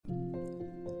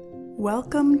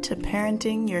Welcome to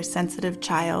Parenting Your Sensitive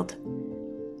Child.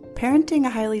 Parenting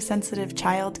a highly sensitive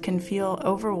child can feel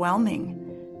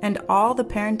overwhelming, and all the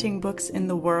parenting books in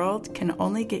the world can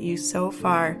only get you so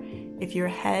far if your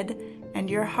head and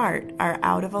your heart are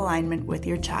out of alignment with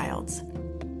your child's.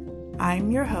 I'm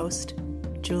your host,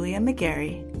 Julia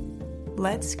McGarry.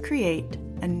 Let's create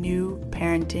a new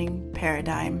parenting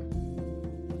paradigm.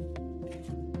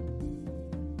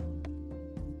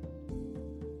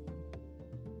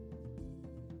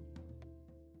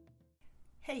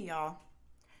 Hey y'all,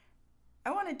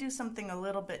 I want to do something a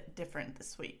little bit different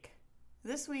this week.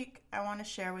 This week, I want to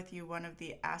share with you one of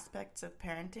the aspects of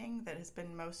parenting that has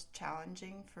been most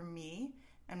challenging for me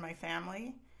and my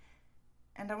family,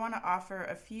 and I want to offer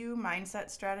a few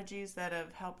mindset strategies that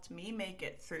have helped me make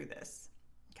it through this.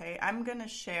 Okay, I'm going to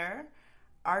share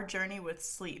our journey with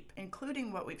sleep,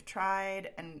 including what we've tried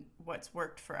and what's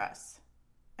worked for us.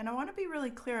 And I want to be really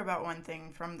clear about one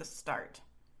thing from the start.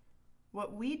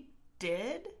 What we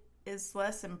did is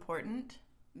less important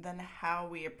than how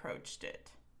we approached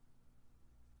it.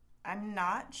 I'm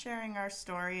not sharing our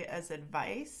story as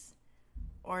advice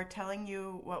or telling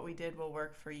you what we did will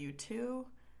work for you too.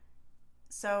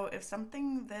 So if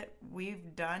something that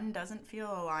we've done doesn't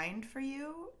feel aligned for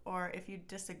you, or if you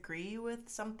disagree with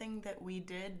something that we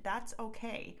did, that's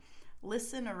okay.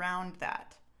 Listen around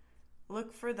that.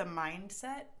 Look for the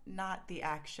mindset, not the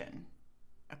action.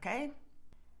 Okay?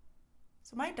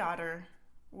 So my daughter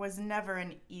was never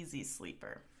an easy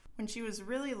sleeper. When she was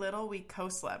really little, we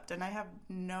co-slept, and I have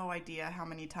no idea how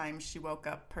many times she woke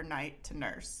up per night to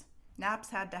nurse. Naps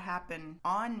had to happen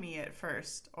on me at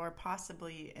first, or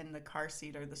possibly in the car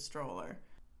seat or the stroller.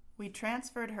 We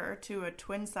transferred her to a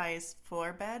twin-size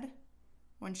floor bed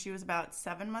when she was about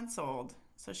 7 months old,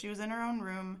 so she was in her own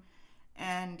room,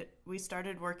 and we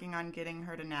started working on getting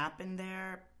her to nap in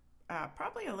there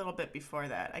probably a little bit before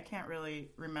that. I can't really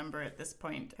remember at this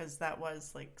point because that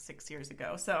was like 6 years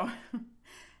ago. So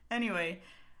anyway,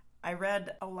 I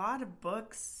read a lot of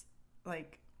books.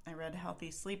 Like I read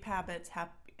Healthy Sleep Habits,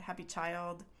 Happy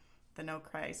Child, The No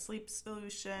Cry Sleep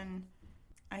Solution.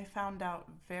 I found out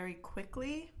very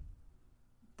quickly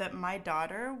that my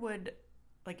daughter would,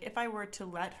 like if I were to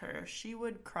let her, she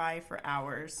would cry for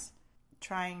hours.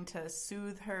 Trying to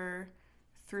soothe her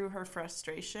through her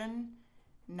frustration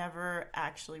never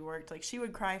actually worked. Like she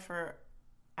would cry for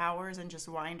hours and just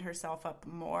wind herself up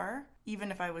more, even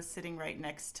if I was sitting right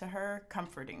next to her,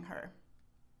 comforting her.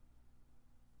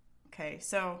 Okay,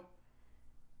 so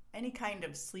any kind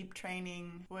of sleep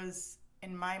training was,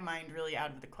 in my mind, really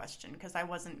out of the question because I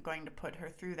wasn't going to put her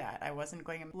through that. I wasn't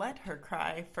going to let her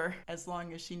cry for as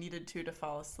long as she needed to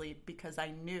fall asleep because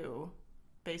I knew,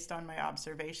 based on my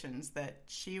observations, that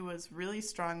she was really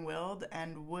strong-willed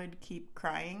and would keep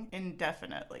crying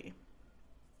indefinitely.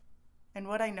 And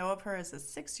what I know of her as a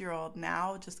 6-year-old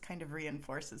now just kind of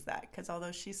reinforces that, because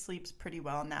although she sleeps pretty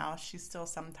well now, she still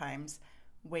sometimes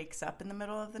wakes up in the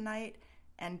middle of the night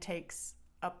and takes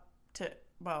up to,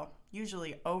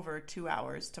 usually over 2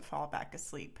 hours to fall back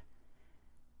asleep,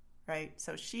 right?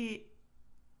 So she,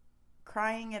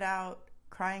 crying it out,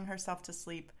 crying herself to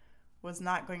sleep, was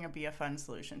not going to be a fun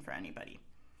solution for anybody.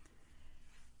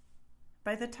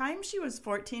 By the time she was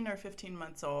 14 or 15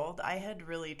 months old, I had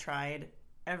really tried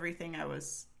everything I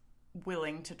was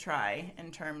willing to try in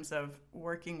terms of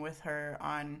working with her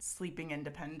on sleeping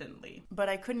independently. But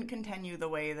I couldn't continue the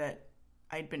way that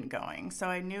I'd been going, so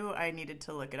I knew I needed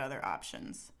to look at other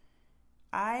options.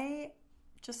 I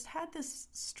just had this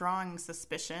strong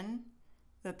suspicion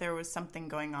that there was something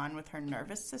going on with her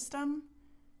nervous system.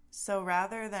 So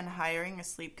rather than hiring a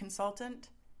sleep consultant,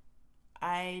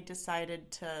 I decided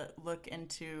to look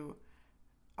into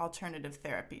alternative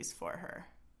therapies for her.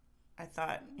 I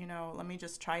thought, let me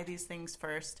just try these things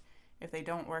first. If they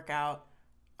don't work out,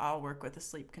 I'll work with a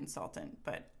sleep consultant.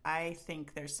 But I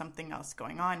think there's something else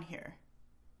going on here.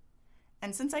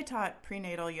 And since I taught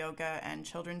prenatal yoga and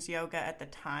children's yoga at the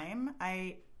time,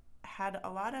 I had a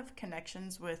lot of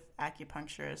connections with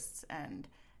acupuncturists and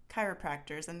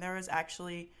chiropractors, and there was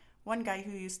actually one guy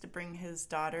who used to bring his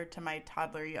daughter to my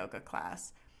toddler yoga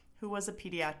class who was a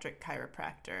pediatric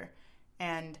chiropractor,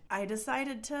 and I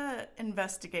decided to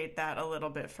investigate that a little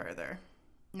bit further.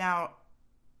 Now,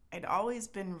 I'd always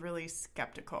been really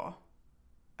skeptical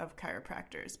of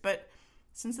chiropractors, but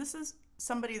since this is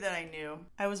somebody that I knew,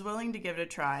 I was willing to give it a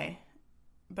try,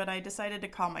 but I decided to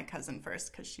call my cousin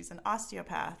first because she's an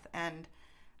osteopath, and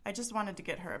I just wanted to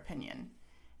get her opinion.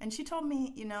 And she told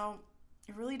me,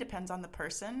 it really depends on the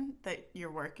person that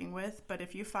you're working with, but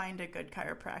if you find a good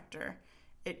chiropractor,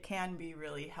 it can be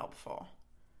really helpful.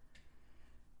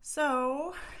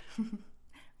 So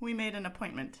we made an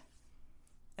appointment.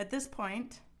 At this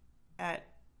point, at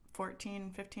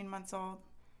 14, 15 months old,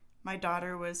 my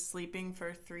daughter was sleeping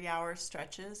for 3-hour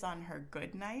stretches on her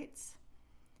good nights,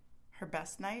 her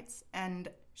best nights, and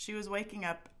she was waking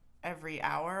up every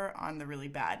hour on the really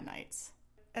bad nights.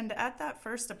 And at that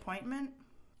first appointment,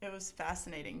 it was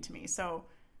fascinating to me. So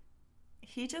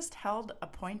he just held a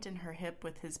point in her hip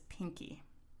with his pinky,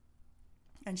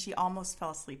 and she almost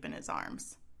fell asleep in his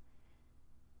arms.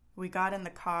 We got in the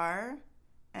car,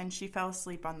 and she fell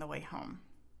asleep on the way home.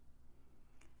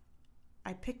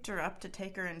 I picked her up to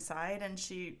take her inside, and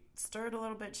she stirred a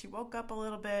little bit. She woke up a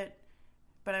little bit,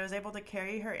 but I was able to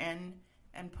carry her in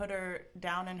and put her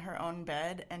down in her own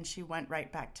bed, and she went right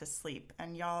back to sleep.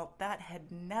 And y'all, that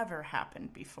had never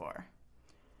happened before.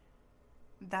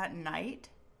 That night,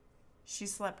 she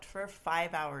slept for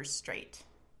 5 hours straight.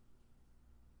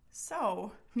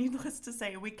 So, needless to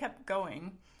say, we kept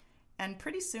going. And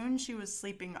pretty soon she was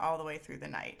sleeping all the way through the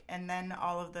night. And then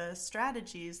all of the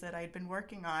strategies that I'd been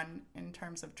working on in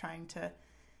terms of trying to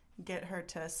get her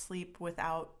to sleep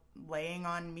without laying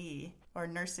on me or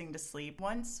nursing to sleep.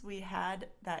 Once we had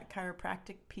that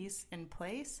chiropractic piece in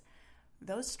place,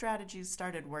 those strategies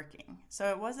started working.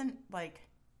 So it wasn't like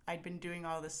I'd been doing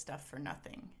all this stuff for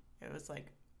nothing. It was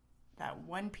like that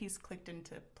one piece clicked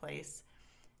into place,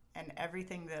 and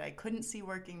everything that I couldn't see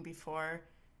working before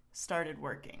started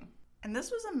working. And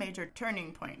this was a major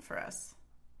turning point for us.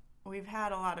 We've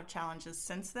had a lot of challenges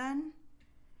since then,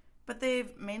 but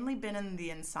they've mainly been in the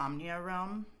insomnia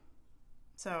realm.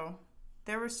 So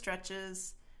there were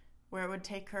stretches where it would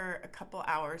take her a couple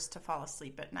hours to fall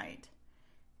asleep at night.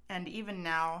 And even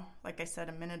now, like I said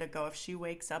a minute ago, if she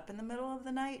wakes up in the middle of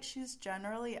the night, she's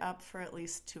generally up for at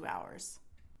least 2 hours.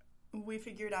 We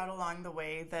figured out along the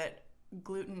way that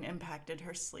gluten impacted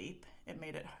her sleep.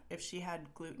 If she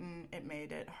had gluten, it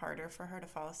made it harder for her to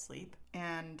fall asleep.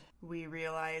 And we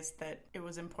realized that it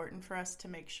was important for us to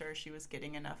make sure she was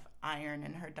getting enough iron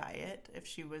in her diet. If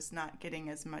she was not getting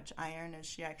as much iron as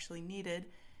she actually needed,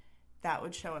 that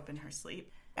would show up in her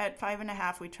sleep. At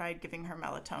 5.5, we tried giving her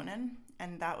melatonin,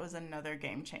 and that was another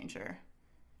game changer.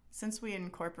 Since we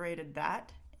incorporated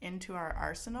that into our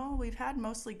arsenal, we've had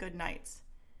mostly good nights.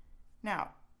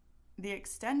 Now, the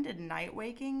extended night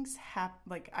wakings,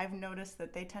 I've noticed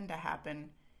that they tend to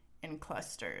happen in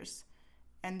clusters.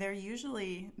 And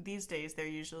these days, they're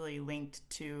usually linked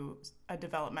to a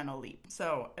developmental leap.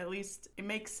 So at least it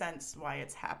makes sense why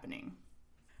it's happening.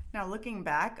 Now, looking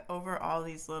back over all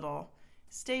these little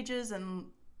stages and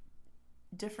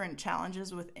different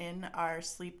challenges within our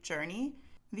sleep journey,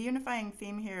 the unifying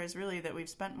theme here is really that we've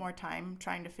spent more time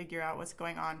trying to figure out what's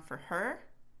going on for her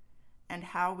and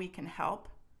how we can help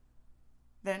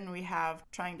than we have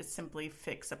trying to simply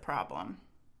fix a problem.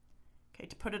 Okay,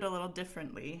 to put it a little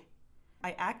differently,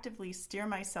 I actively steer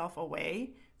myself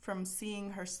away from seeing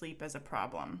her sleep as a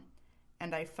problem.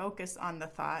 And I focus on the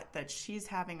thought that she's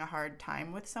having a hard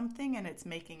time with something and it's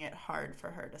making it hard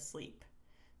for her to sleep.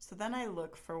 So then I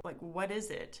look for, what is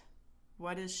it?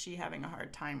 What is she having a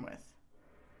hard time with?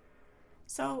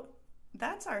 So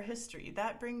that's our history.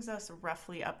 That brings us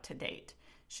roughly up to date.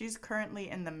 She's currently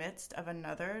in the midst of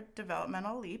another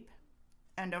developmental leap,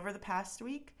 and over the past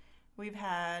week, we've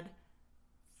had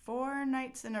 4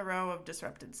 nights in a row of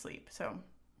disrupted sleep. So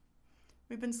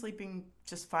we've been sleeping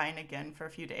just fine again for a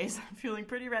few days. I'm feeling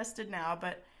pretty rested now,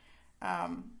 but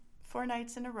 4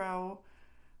 nights in a row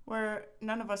where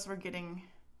none of us were getting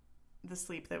the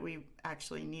sleep that we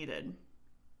actually needed.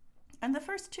 And the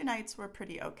first 2 nights were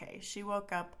pretty okay. She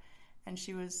woke up and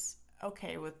she was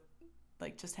okay with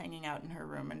just hanging out in her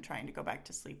room and trying to go back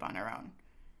to sleep on her own.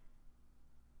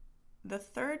 The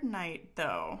 3rd night,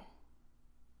 though,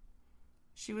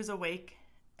 she was awake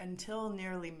until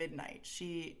nearly midnight.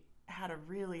 She had a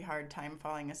really hard time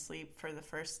falling asleep for the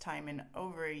first time in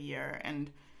over a year. And,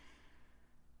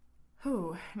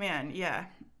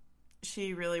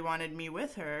 she really wanted me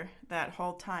with her that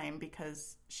whole time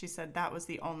because she said that was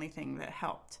the only thing that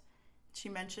helped. She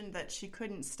mentioned that she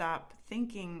couldn't stop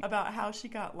thinking about how she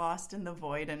got lost in the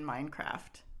void in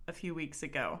Minecraft a few weeks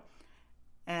ago.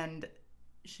 And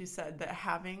she said that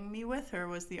having me with her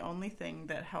was the only thing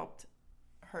that helped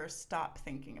her stop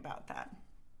thinking about that.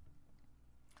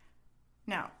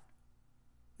 Now,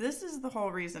 this is the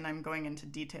whole reason I'm going into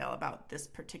detail about this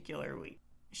particular week.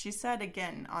 She said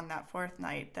again on that 4th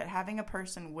night that having a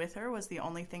person with her was the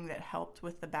only thing that helped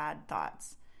with the bad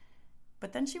thoughts.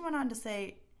 But then she went on to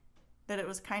say that it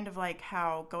was kind of like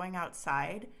how going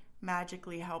outside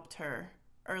magically helped her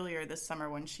earlier this summer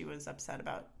when she was upset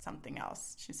about something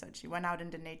else. She said she went out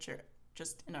into nature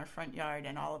just in our front yard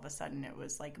and all of a sudden it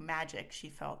was like magic. She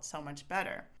felt so much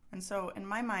better. And so in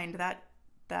my mind,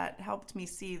 that helped me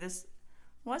see this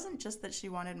wasn't just that she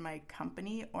wanted my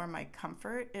company or my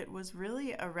comfort, it was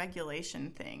really a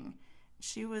regulation thing.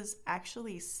 She was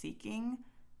actually seeking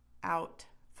out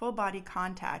full body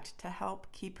contact to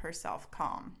help keep herself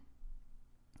calm.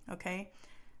 Okay?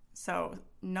 So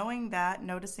knowing that,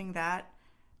 noticing that,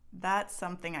 that's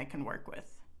something I can work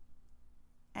with.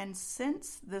 And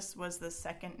since this was the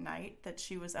second night that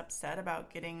she was upset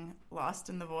about getting lost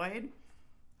in the void,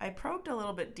 I probed a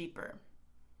little bit deeper.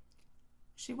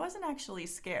 She wasn't actually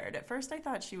scared. At first I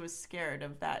thought she was scared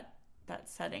of that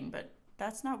setting, but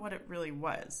that's not what it really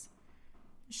was.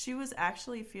 She was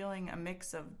actually feeling a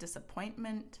mix of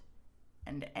disappointment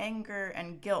and anger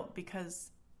and guilt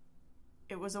because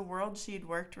it was a world she'd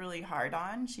worked really hard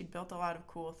on. She'd built a lot of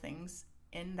cool things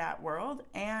in that world,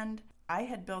 and I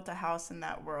had built a house in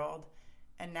that world,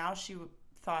 and now she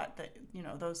thought that,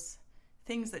 those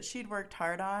things that she'd worked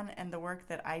hard on and the work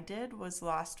that I did was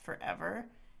lost forever,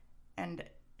 and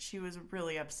she was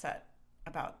really upset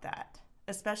about that,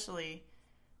 especially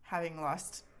having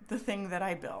lost the thing that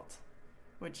I built,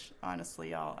 which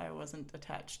honestly, y'all, I wasn't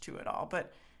attached to at all,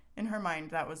 but in her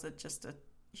mind, that was just a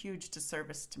huge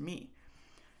disservice to me.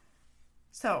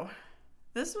 So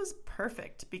this was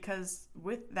perfect because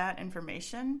with that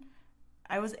information,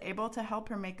 I was able to help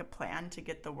her make a plan to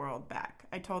get the world back.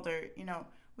 I told her,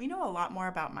 we know a lot more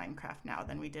about Minecraft now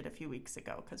than we did a few weeks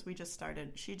ago because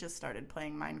she just started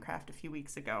playing Minecraft a few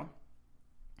weeks ago.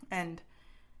 And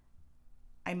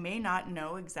I may not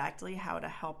know exactly how to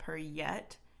help her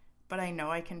yet, but I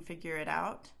know I can figure it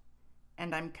out,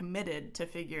 and I'm committed to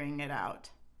figuring it out.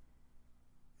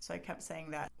 So I kept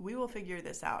saying that. We will figure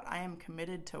this out. I am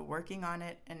committed to working on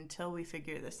it until we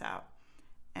figure this out,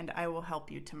 and I will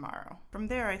help you tomorrow. From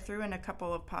there, I threw in a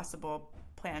couple of possible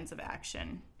plans of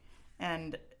action,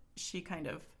 and she kind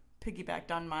of piggybacked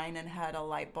on mine and had a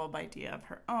light bulb idea of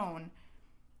her own.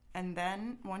 And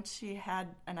then once she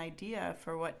had an idea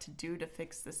for what to do to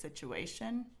fix the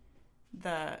situation,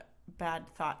 the bad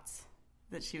thoughts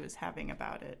that she was having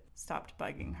about it stopped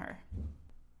bugging her.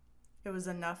 It was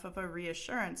enough of a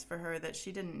reassurance for her that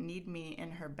she didn't need me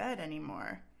in her bed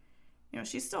anymore.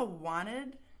 She still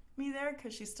wanted me there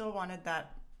because she still wanted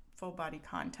that full body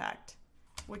contact,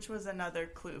 which was another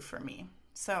clue for me.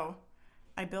 So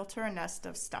I built her a nest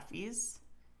of stuffies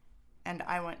and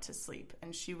I went to sleep,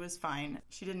 and she was fine.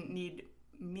 She didn't need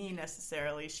me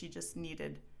necessarily. She just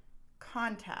needed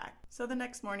contact. So the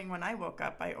next morning when I woke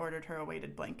up, I ordered her a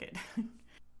weighted blanket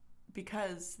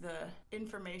because the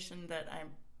information that I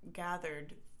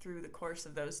gathered through the course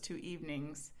of those 2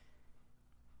 evenings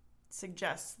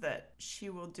suggests that she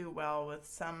will do well with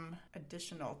some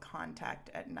additional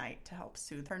contact at night to help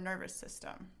soothe her nervous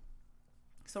system.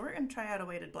 So we're going to try out a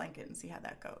weighted blanket and see how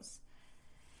that goes.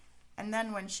 And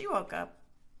then when she woke up,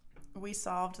 we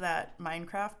solved that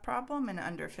Minecraft problem in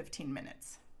under 15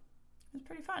 minutes. It was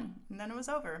pretty fun. And then it was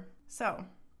over. So,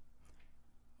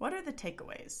 what are the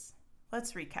takeaways?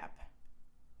 Let's recap.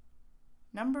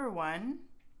 Number 1,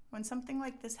 when something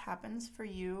like this happens for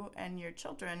you and your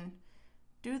children,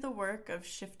 do the work of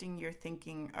shifting your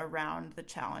thinking around the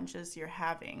challenges you're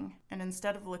having. And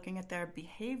instead of looking at their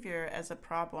behavior as a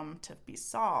problem to be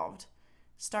solved,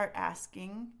 start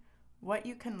asking what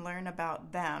you can learn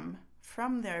about them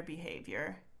from their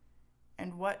behavior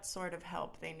and what sort of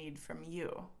help they need from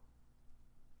you.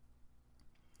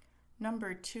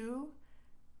 Number 2,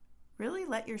 really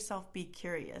let yourself be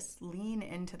curious. Lean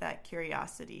into that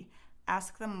curiosity.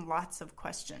 Ask them lots of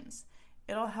questions.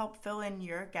 It'll help fill in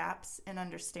your gaps in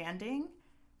understanding,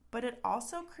 but it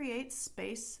also creates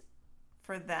space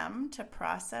for them to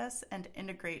process and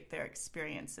integrate their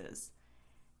experiences.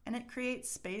 And it creates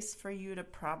space for you to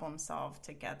problem solve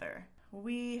together.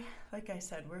 Like I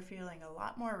said, we're feeling a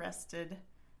lot more rested,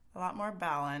 a lot more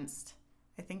balanced.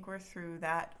 I think we're through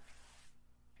that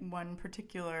one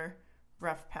particular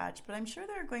rough patch, but I'm sure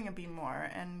there are going to be more,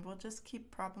 and we'll just keep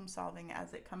problem solving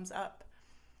as it comes up.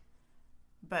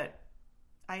 But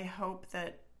I hope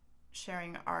that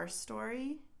sharing our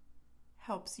story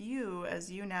helps you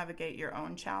as you navigate your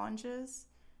own challenges,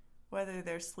 whether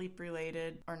they're sleep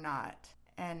related or not.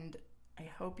 And I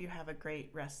hope you have a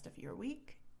great rest of your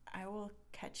week. I will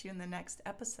catch you in the next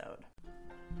episode.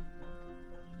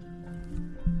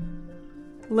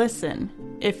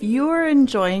 Listen, if you are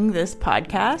enjoying this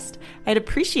podcast, I'd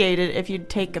appreciate it if you'd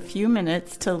take a few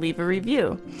minutes to leave a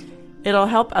review. It'll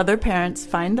help other parents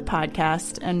find the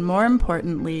podcast, and more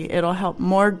importantly, it'll help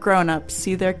more grown-ups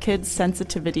see their kids'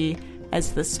 sensitivity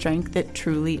as the strength it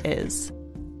truly is.